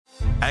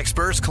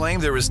Experts claim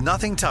there is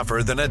nothing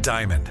tougher than a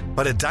diamond.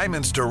 But at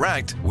Diamonds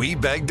Direct, we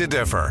beg to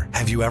differ.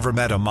 Have you ever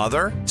met a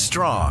mother?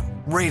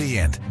 Strong,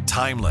 radiant,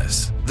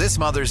 timeless. This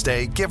Mother's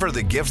Day, give her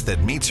the gift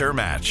that meets her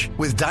match.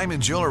 With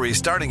diamond jewelry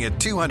starting at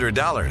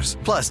 $200.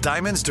 Plus,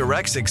 Diamonds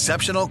Direct's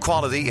exceptional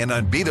quality and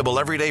unbeatable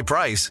everyday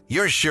price,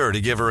 you're sure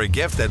to give her a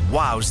gift that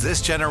wows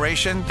this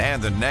generation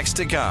and the next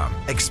to come.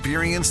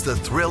 Experience the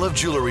thrill of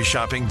jewelry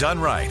shopping done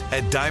right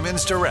at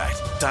Diamonds Direct.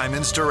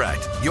 Diamonds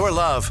Direct. Your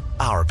love,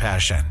 our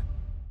passion.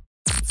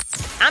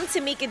 I'm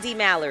Tamika D.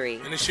 Mallory.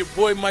 And it's your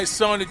boy, my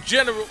son, the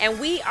General. And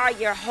we are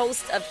your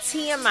hosts of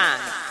TMI.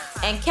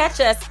 And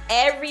catch us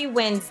every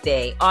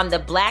Wednesday on the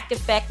Black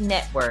Effect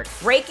Network,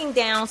 breaking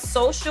down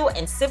social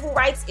and civil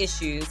rights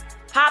issues,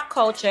 pop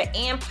culture,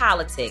 and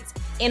politics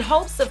in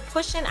hopes of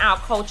pushing our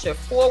culture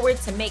forward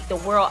to make the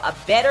world a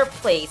better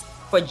place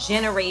for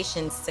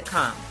generations to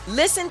come.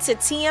 Listen to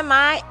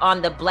TMI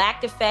on the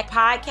Black Effect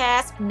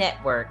Podcast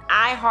Network,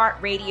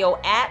 iHeartRadio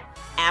app,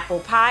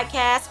 Apple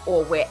Podcasts,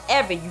 or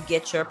wherever you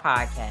get your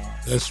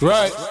podcasts. That's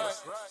right.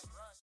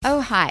 Oh,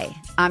 hi,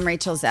 I'm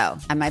Rachel Zoe,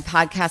 and my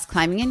podcast,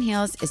 Climbing in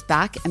Heels, is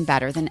back and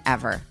better than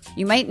ever.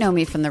 You might know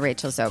me from the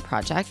Rachel Zoe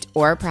Project,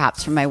 or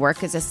perhaps from my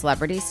work as a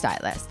celebrity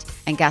stylist.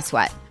 And guess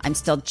what? I'm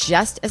still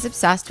just as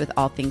obsessed with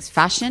all things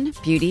fashion,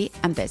 beauty,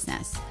 and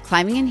business.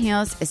 Climbing in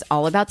Heels is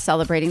all about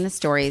celebrating the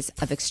stories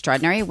of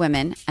extraordinary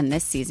women, and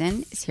this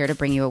season is here to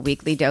bring you a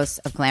weekly dose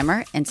of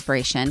glamour,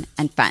 inspiration,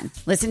 and fun.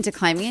 Listen to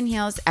Climbing in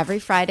Heels every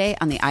Friday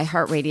on the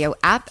iHeartRadio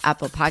app,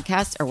 Apple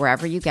Podcasts, or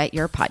wherever you get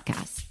your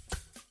podcasts.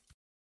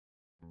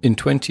 In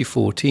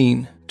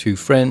 2014, two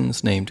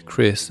friends named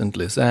Chris and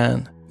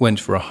Lizanne went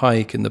for a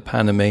hike in the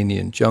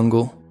Panamanian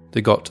jungle.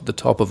 They got to the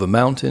top of a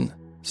mountain,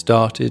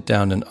 started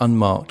down an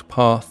unmarked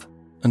path,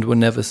 and were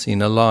never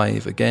seen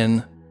alive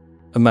again.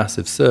 A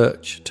massive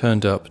search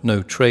turned up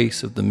no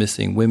trace of the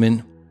missing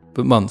women,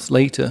 but months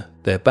later,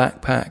 their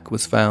backpack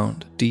was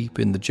found deep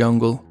in the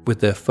jungle with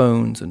their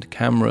phones and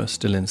camera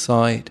still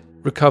inside.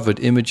 Recovered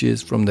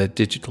images from their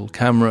digital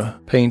camera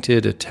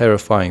painted a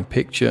terrifying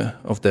picture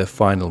of their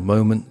final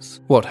moments.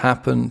 What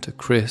happened to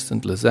Chris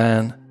and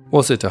Lizanne?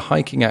 Was it a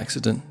hiking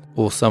accident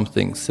or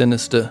something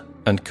sinister?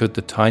 And could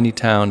the tiny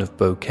town of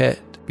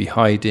Boquete be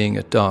hiding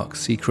a dark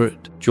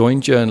secret?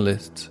 Join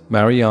journalists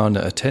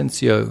Mariana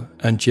Atencio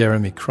and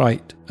Jeremy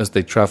Crite as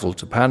they travel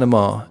to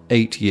Panama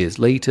 8 years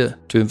later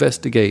to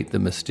investigate the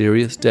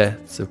mysterious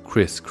deaths of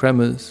Chris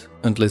Kremers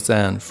and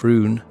Lizanne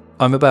Froon.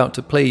 I'm about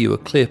to play you a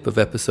clip of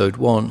episode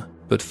 1,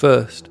 but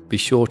first, be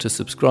sure to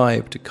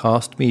subscribe to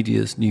Cast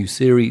Media's new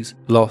series,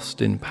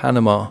 Lost in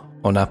Panama,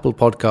 on Apple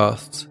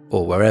Podcasts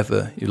or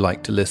wherever you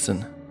like to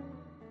listen.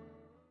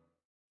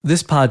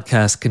 This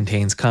podcast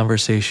contains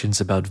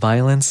conversations about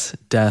violence,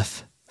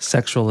 death,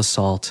 sexual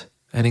assault,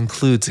 and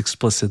includes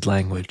explicit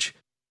language.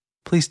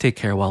 Please take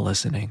care while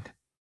listening.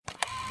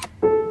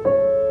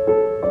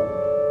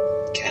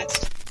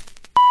 Cats.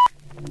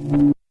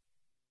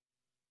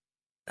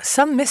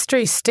 Some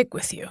mysteries stick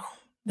with you.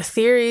 The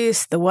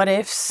theories, the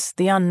what-ifs,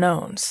 the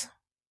unknowns.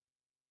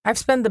 I've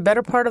spent the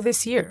better part of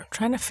this year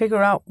trying to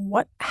figure out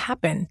what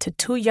happened to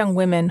two young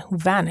women who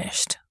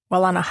vanished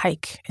while on a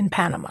hike in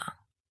Panama.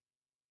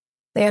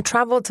 They had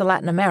traveled to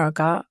Latin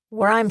America,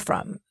 where I'm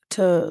from,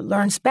 to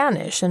learn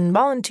Spanish and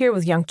volunteer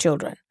with young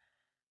children.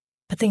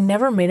 But they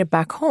never made it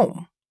back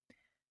home.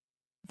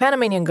 The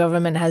Panamanian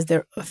government has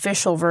their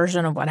official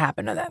version of what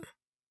happened to them.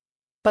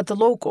 But the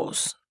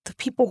locals, the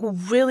people who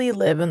really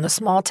live in the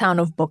small town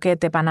of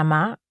Boquete,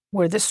 Panama,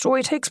 where this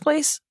story takes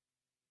place,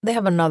 they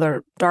have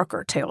another,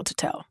 darker tale to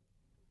tell.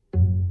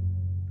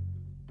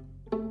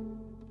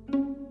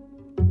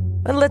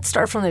 But let's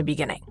start from the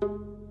beginning.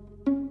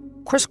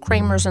 Chris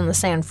Kremers and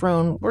Lizanne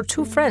Froon were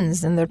two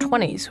friends in their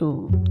 20s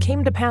who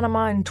came to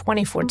Panama in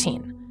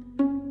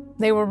 2014.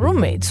 They were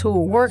roommates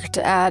who worked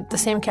at the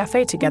same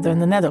cafe together in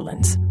the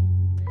Netherlands.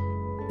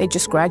 They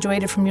just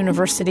graduated from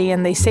university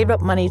and they saved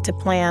up money to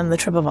plan the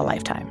trip of a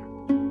lifetime.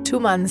 2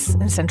 months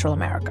in Central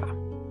America.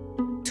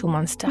 2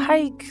 months to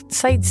hike,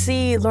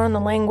 sightsee, learn the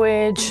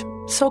language,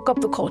 soak up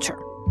the culture.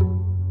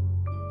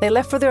 They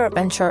left for their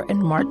adventure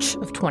in March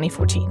of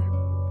 2014.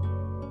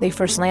 They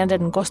first landed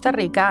in Costa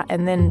Rica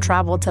and then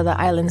traveled to the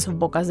islands of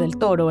Bocas del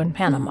Toro in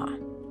Panama.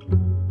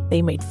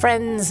 They made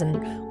friends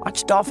and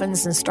watched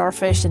dolphins and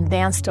starfish and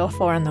danced till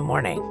 4 a.m.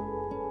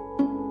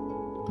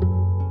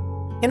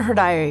 In her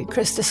diary,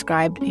 Chris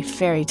described a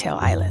fairy tale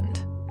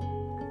island.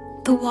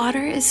 The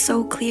water is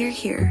so clear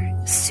here,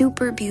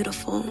 super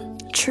beautiful,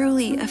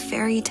 truly a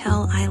fairy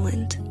tale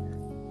island.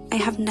 I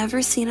have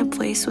never seen a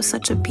place with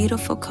such a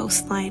beautiful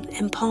coastline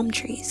and palm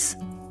trees.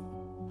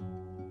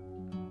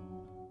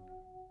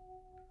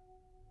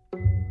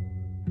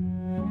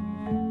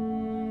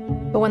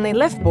 But when they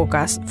left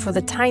Bocas for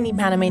the tiny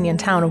Panamanian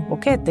town of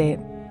Boquete,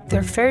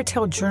 their fairy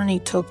tale journey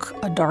took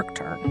a dark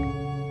turn.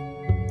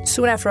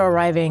 Soon after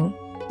arriving,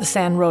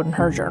 Lizanne wrote in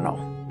her journal,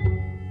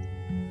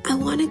 I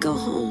want to go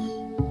home.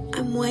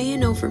 I'm way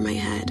in over my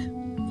head.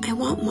 I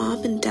want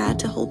Mom and Dad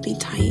to hold me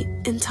tight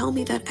and tell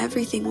me that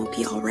everything will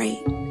be all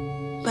right.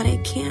 But I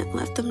can't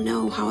let them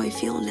know how I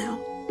feel now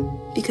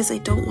because I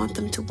don't want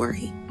them to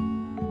worry.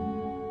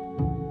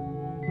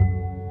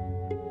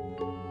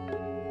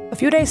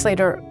 few days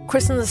later,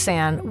 Chris and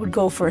Lisanne would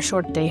go for a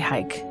short day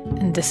hike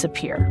and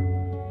disappear.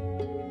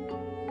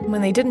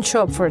 When they didn't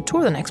show up for a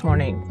tour the next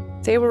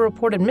morning, they were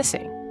reported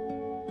missing.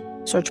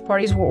 Search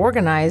parties were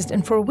organized,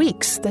 and for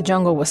weeks, the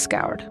jungle was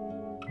scoured.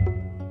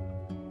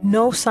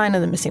 No sign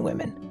of the missing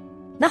women.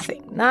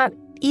 Nothing. Not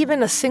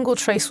even a single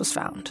trace was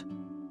found.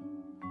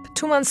 But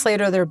 2 months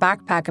later, their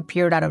backpack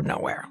appeared out of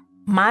nowhere,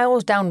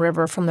 miles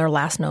downriver from their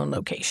last known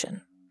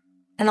location.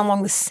 And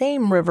along the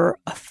same river,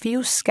 a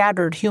few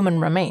scattered human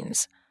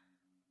remains.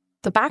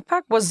 The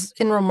backpack was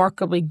in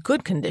remarkably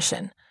good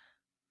condition.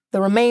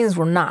 The remains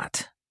were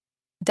not.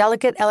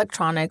 Delicate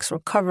electronics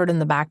recovered in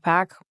the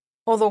backpack,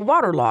 although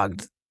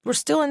waterlogged, were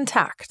still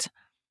intact.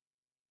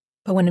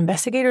 But when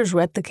investigators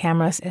read the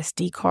camera's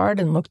SD card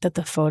and looked at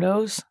the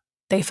photos,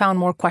 they found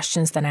more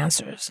questions than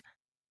answers,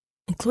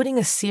 including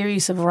a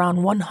series of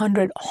around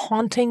 100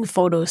 haunting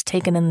photos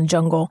taken in the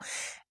jungle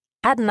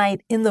at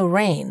night in the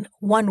rain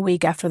 1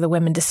 week after the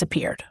women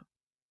disappeared.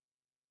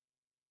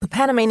 The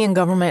Panamanian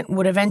government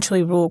would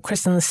eventually rule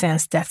Chris and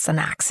Lisanne's deaths an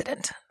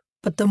accident.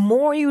 But the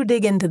more you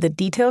dig into the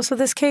details of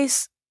this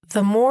case,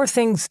 the more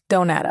things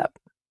don't add up.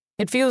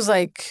 It feels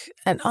like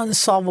an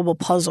unsolvable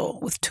puzzle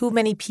with too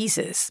many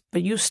pieces,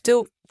 but you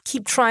still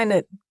keep trying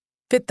to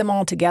fit them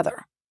all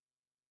together.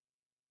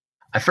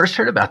 I first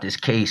heard about this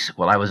case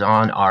while I was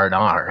on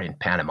R&R in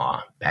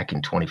Panama back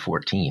in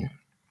 2014.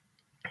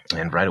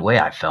 And right away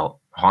I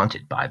felt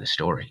haunted by the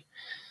story.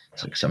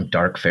 It's like some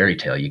dark fairy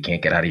tale you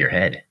can't get out of your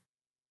head.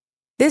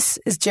 This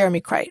is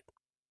Jeremy Crite.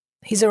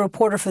 He's a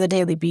reporter for the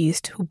Daily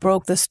Beast who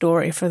broke the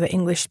story for the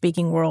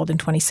English-speaking world in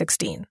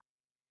 2016.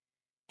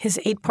 His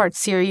 8-part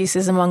series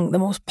is among the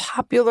most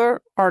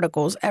popular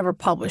articles ever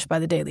published by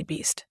the Daily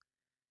Beast.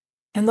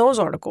 And those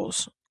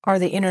articles are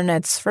the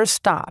internet's first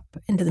stop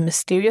into the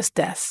mysterious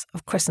deaths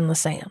of Chris and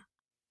Lisanne.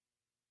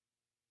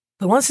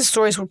 But once his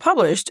stories were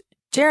published,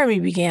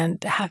 Jeremy began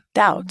to have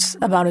doubts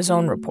about his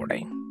own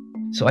reporting.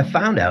 So I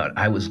found out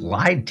I was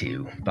lied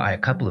to by a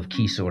couple of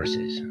key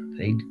sources.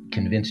 They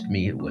convinced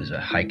me it was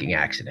a hiking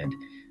accident,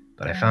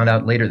 but I found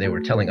out later they were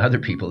telling other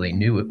people they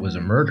knew it was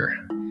a murder.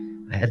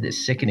 I had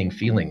this sickening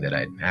feeling that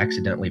I'd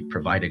accidentally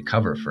provided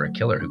cover for a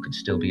killer who could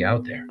still be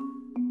out there.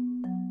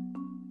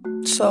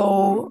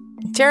 So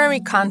Jeremy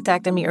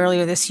contacted me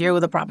earlier this year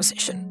with a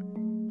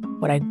proposition.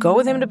 Would I go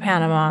with him to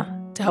Panama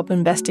to help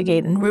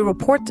investigate and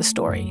re-report the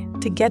story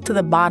to get to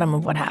the bottom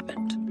of what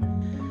happened?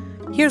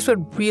 Here's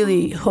what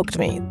really hooked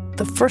me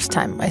the first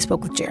time I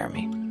spoke with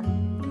Jeremy.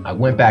 I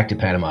went back to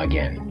Panama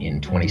again in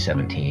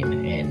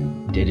 2017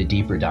 and did a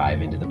deeper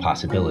dive into the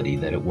possibility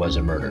that it was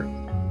a murder.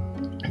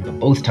 But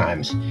both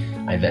times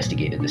I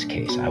investigated this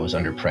case, I was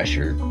under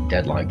pressure,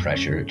 deadline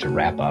pressure to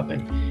wrap up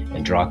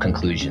and draw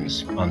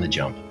conclusions on the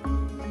jump.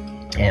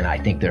 And I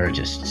think there are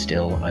just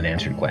still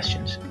unanswered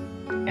questions.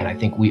 And I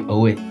think we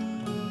owe it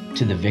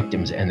to the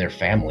victims and their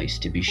families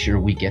to be sure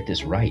we get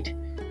this right.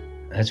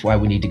 That's why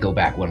we need to go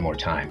back one more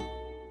time.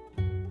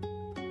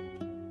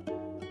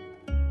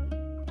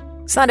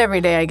 It's not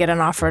every day I get an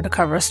offer to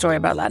cover a story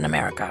about Latin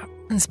America,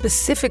 and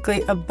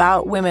specifically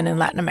about women in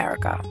Latin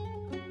America.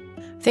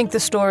 I think the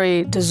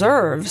story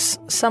deserves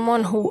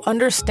someone who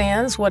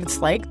understands what it's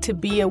like to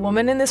be a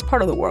woman in this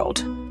part of the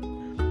world.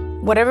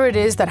 Whatever it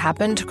is that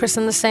happened to Chris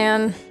and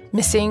Lisanne,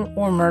 missing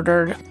or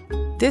murdered,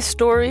 this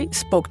story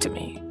spoke to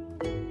me.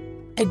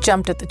 I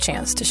jumped at the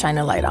chance to shine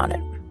a light on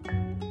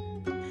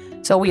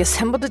it. So we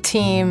assembled a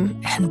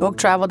team and booked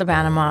travel to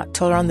Panama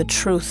to learn the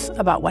truth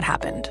about what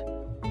happened.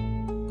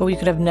 But we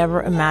could have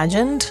never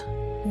imagined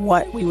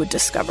what we would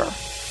discover.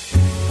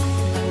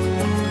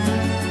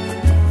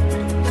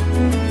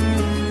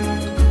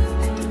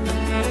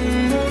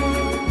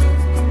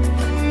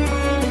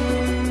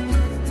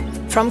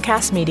 From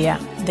Cast Media,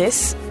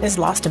 this is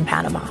Lost in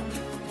Panama,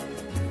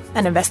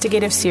 an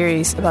investigative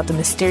series about the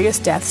mysterious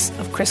deaths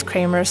of Chris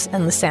Kramers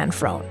and Lisanne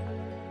Frone.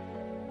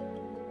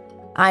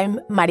 I'm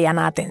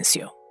Mariana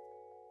Atencio.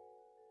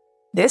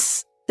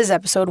 This is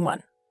episode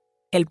 1,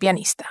 El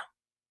Pianista.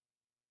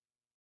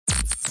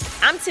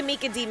 I'm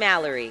Tamika D.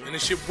 Mallory. And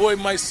it's your boy,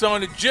 my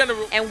son, the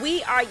General. And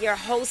we are your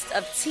hosts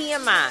of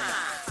TMI.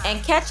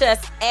 And catch us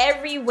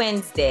every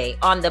Wednesday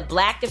on the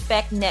Black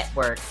Effect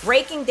Network,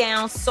 breaking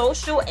down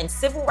social and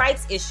civil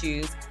rights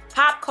issues,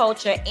 pop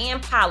culture,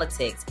 and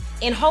politics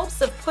in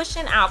hopes of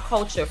pushing our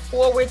culture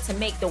forward to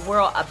make the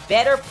world a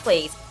better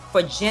place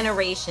for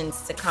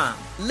generations to come.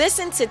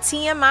 Listen to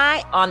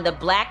TMI on the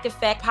Black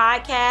Effect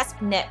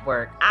Podcast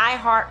Network,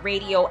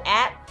 iHeartRadio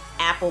app,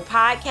 Apple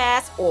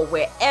Podcasts, or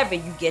wherever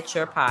you get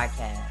your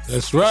podcasts.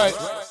 That's right.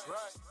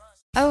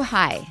 Oh,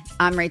 hi,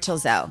 I'm Rachel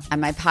Zoe,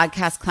 and my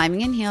podcast, Climbing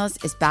in Heels,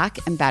 is back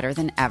and better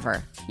than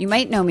ever. You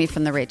might know me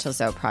from the Rachel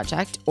Zoe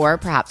Project, or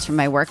perhaps from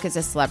my work as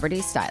a celebrity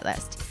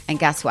stylist. And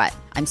guess what?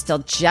 I'm still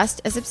just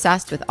as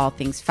obsessed with all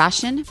things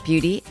fashion,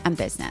 beauty, and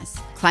business.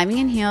 Climbing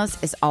in Heels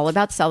is all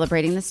about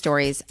celebrating the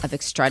stories of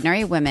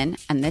extraordinary women,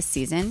 and this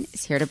season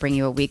is here to bring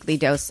you a weekly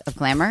dose of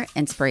glamour,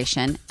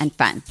 inspiration, and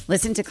fun.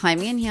 Listen to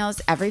Climbing in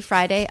Heels every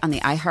Friday on the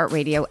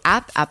iHeartRadio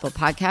app, Apple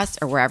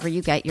Podcasts, or wherever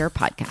you get your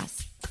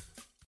podcasts.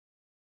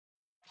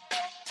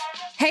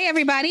 Hey,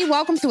 everybody.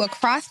 Welcome to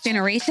Across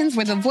Generations,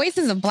 where the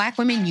voices of Black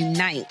women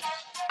unite.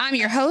 I'm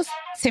your host,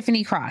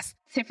 Tiffany Cross.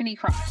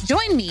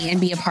 Join me and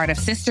be a part of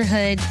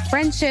sisterhood,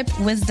 friendship,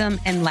 wisdom,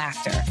 and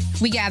laughter.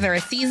 We gather a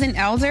seasoned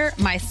elder,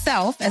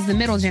 myself as the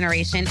middle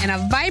generation, and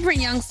a vibrant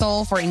young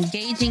soul for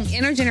engaging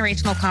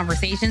intergenerational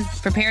conversations.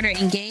 Prepare to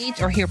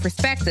engage or hear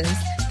perspectives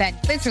that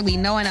literally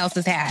no one else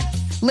has had.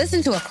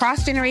 Listen to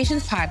Across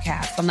Generations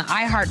podcast on the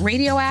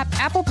iHeartRadio app,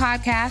 Apple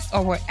Podcasts,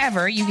 or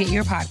wherever you get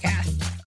your podcasts.